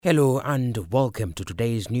Hello and welcome to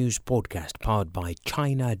today's news podcast powered by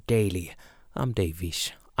China Daily. I'm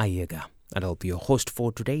Davis Ayaga and I'll be your host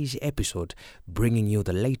for today's episode, bringing you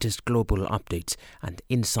the latest global updates and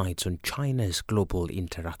insights on China's global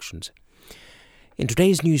interactions. In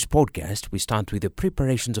today's news podcast, we start with the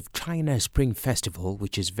preparations of China's Spring Festival,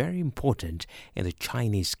 which is very important in the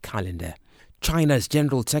Chinese calendar. China's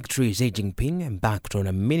General Secretary Xi Jinping embarked on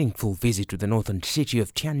a meaningful visit to the northern city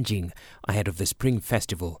of Tianjin ahead of the Spring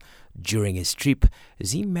Festival. During his trip,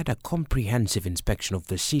 Xi made a comprehensive inspection of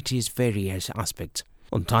the city's various aspects.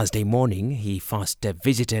 On Thursday morning, he first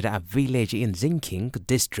visited a village in Xinqing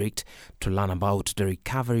district to learn about the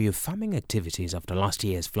recovery of farming activities after last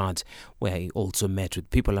year's floods, where he also met with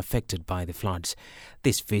people affected by the floods.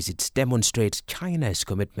 This visit demonstrates China's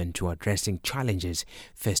commitment to addressing challenges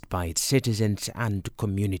faced by its citizens and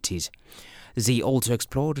communities. Xi also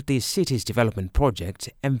explored the city's development projects,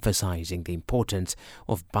 emphasizing the importance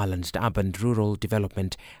of balanced urban-rural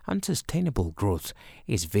development and sustainable growth.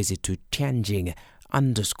 His visit to Tianjin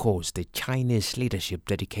underscores the Chinese leadership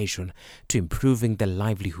dedication to improving the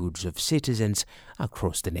livelihoods of citizens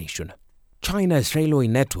across the nation. China's railway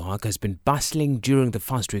network has been bustling during the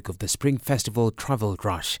first week of the Spring Festival travel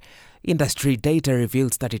rush. Industry data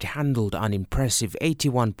reveals that it handled an impressive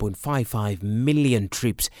 81.55 million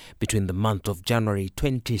trips between the month of January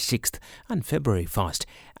 26th and February 1st,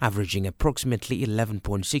 averaging approximately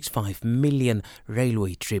 11.65 million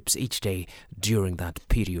railway trips each day during that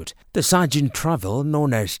period. The surge in travel,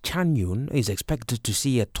 known as Chanyun, is expected to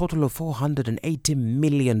see a total of 480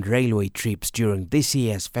 million railway trips during this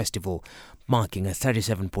year's festival, marking a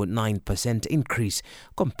 37.9% increase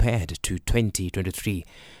compared to 2023.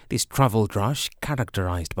 This travel rush,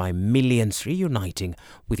 characterized by millions reuniting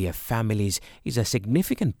with their families, is a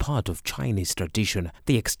significant part of Chinese tradition.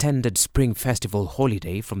 The extended Spring Festival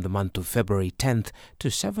holiday from the month of February 10th to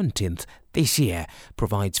 17th this year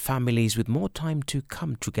provides families with more time to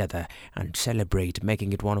come together and celebrate,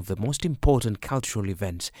 making it one of the most important cultural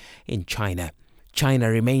events in China. China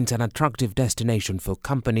remains an attractive destination for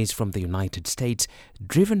companies from the United States,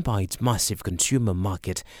 driven by its massive consumer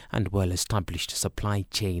market and well-established supply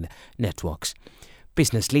chain networks.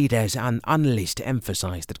 Business leaders and analysts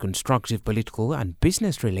emphasize that constructive political and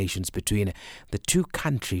business relations between the two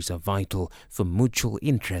countries are vital for mutual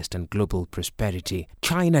interest and global prosperity.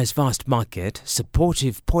 China's vast market,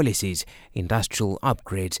 supportive policies, industrial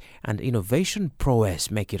upgrades, and innovation prowess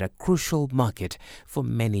make it a crucial market for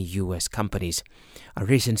many U.S. companies. A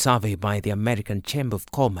recent survey by the American Chamber of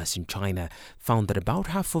Commerce in China found that about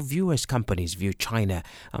half of U.S. companies view China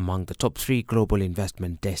among the top 3 global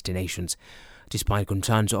investment destinations. Despite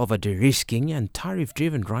concerns over de-risking and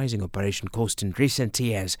tariff-driven rising operation costs in recent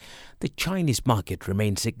years, the Chinese market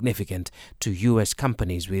remains significant to U.S.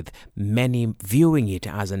 companies, with many viewing it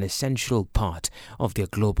as an essential part of their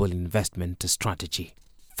global investment strategy.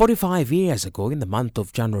 45 years ago, in the month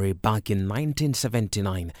of January back in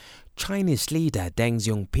 1979, Chinese leader Deng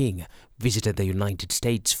Xiaoping visited the United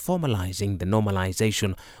States, formalizing the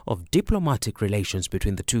normalization of diplomatic relations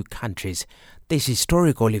between the two countries. This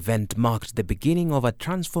historical event marked the beginning of a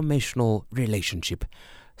transformational relationship.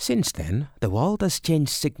 Since then, the world has changed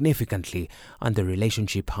significantly and the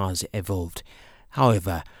relationship has evolved.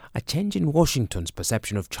 However, a change in Washington's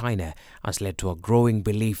perception of China has led to a growing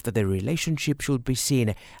belief that the relationship should be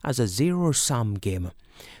seen as a zero-sum game.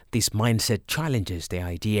 This mindset challenges the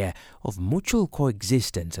idea of mutual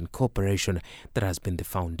coexistence and cooperation that has been the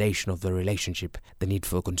foundation of the relationship. The need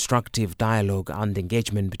for constructive dialogue and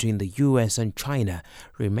engagement between the US and China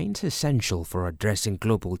remains essential for addressing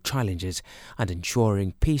global challenges and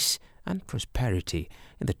ensuring peace and prosperity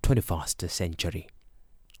in the 21st century.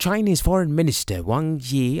 Chinese Foreign Minister Wang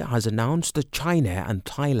Yi has announced that China and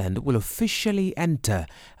Thailand will officially enter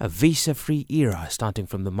a visa-free era starting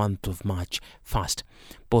from the month of March 1st.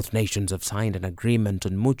 Both nations have signed an agreement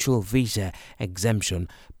on mutual visa exemption,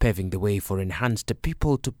 paving the way for enhanced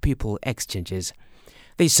people-to-people exchanges.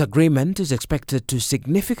 This agreement is expected to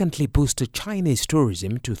significantly boost Chinese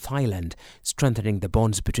tourism to Thailand, strengthening the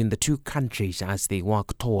bonds between the two countries as they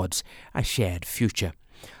work towards a shared future.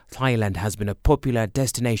 Thailand has been a popular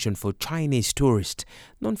destination for Chinese tourists,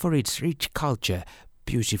 known for its rich culture,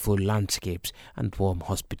 beautiful landscapes, and warm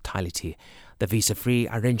hospitality. The visa-free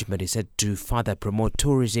arrangement is said to further promote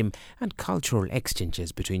tourism and cultural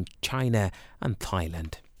exchanges between China and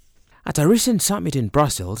Thailand. At a recent summit in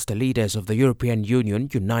Brussels, the leaders of the European Union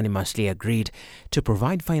unanimously agreed to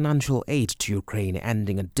provide financial aid to Ukraine,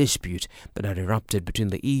 ending a dispute that had erupted between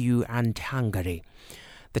the EU and Hungary.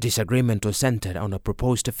 The disagreement was centered on a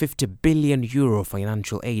proposed €50 billion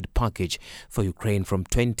financial aid package for Ukraine from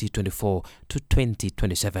 2024 to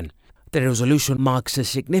 2027. The resolution marks a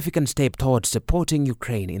significant step towards supporting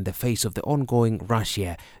Ukraine in the face of the ongoing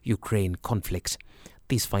Russia-Ukraine conflicts.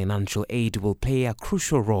 This financial aid will play a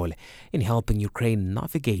crucial role in helping Ukraine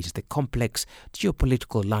navigate the complex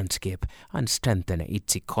geopolitical landscape and strengthen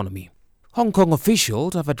its economy. Hong Kong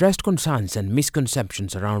officials have addressed concerns and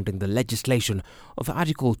misconceptions surrounding the legislation of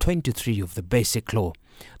Article 23 of the Basic Law.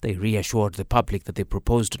 They reassured the public that the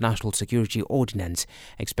proposed National Security Ordinance,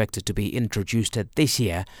 expected to be introduced this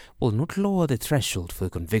year, will not lower the threshold for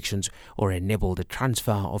convictions or enable the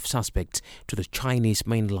transfer of suspects to the Chinese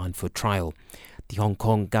mainland for trial. The Hong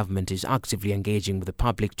Kong government is actively engaging with the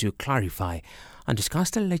public to clarify and discuss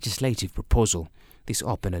the legislative proposal. This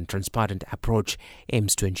open and transparent approach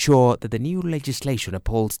aims to ensure that the new legislation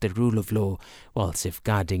upholds the rule of law while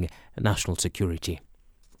safeguarding national security.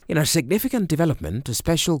 In a significant development, a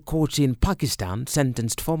special court in Pakistan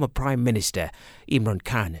sentenced former Prime Minister Imran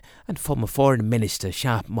Khan and former Foreign Minister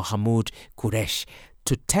Shah Mahmood Qureshi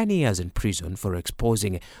to 10 years in prison for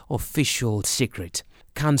exposing official secrets.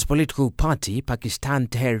 Khan's political party, Pakistan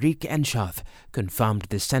Tehreek-e-Insaf, confirmed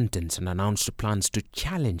the sentence and announced plans to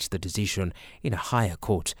challenge the decision in a higher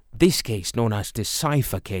court. This case, known as the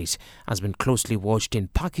Cypher case, has been closely watched in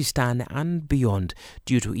Pakistan and beyond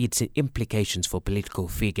due to its implications for political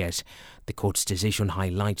figures. The court's decision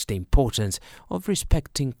highlights the importance of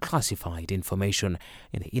respecting classified information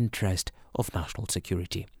in the interest of national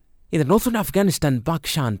security. In the northern Afghanistan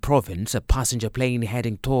Bakshan province, a passenger plane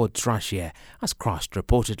heading towards Russia has crashed,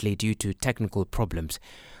 reportedly due to technical problems.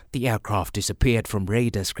 The aircraft disappeared from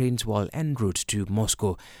radar screens while en route to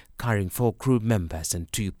Moscow, carrying 4 crew members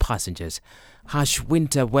and 2 passengers. Harsh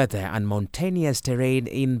winter weather and mountainous terrain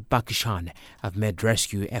in Bakshan have made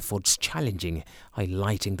rescue efforts challenging,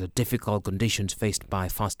 highlighting the difficult conditions faced by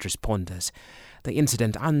fast responders. The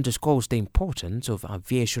incident underscores the importance of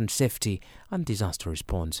aviation safety and disaster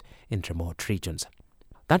response in remote regions.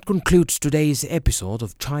 That concludes today's episode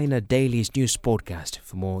of China Daily's news podcast.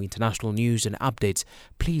 For more international news and updates,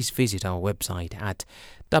 please visit our website at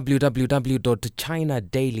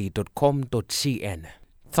www.chinadaily.com.cn.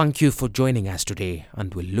 Thank you for joining us today,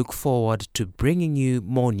 and we'll look forward to bringing you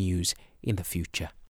more news in the future.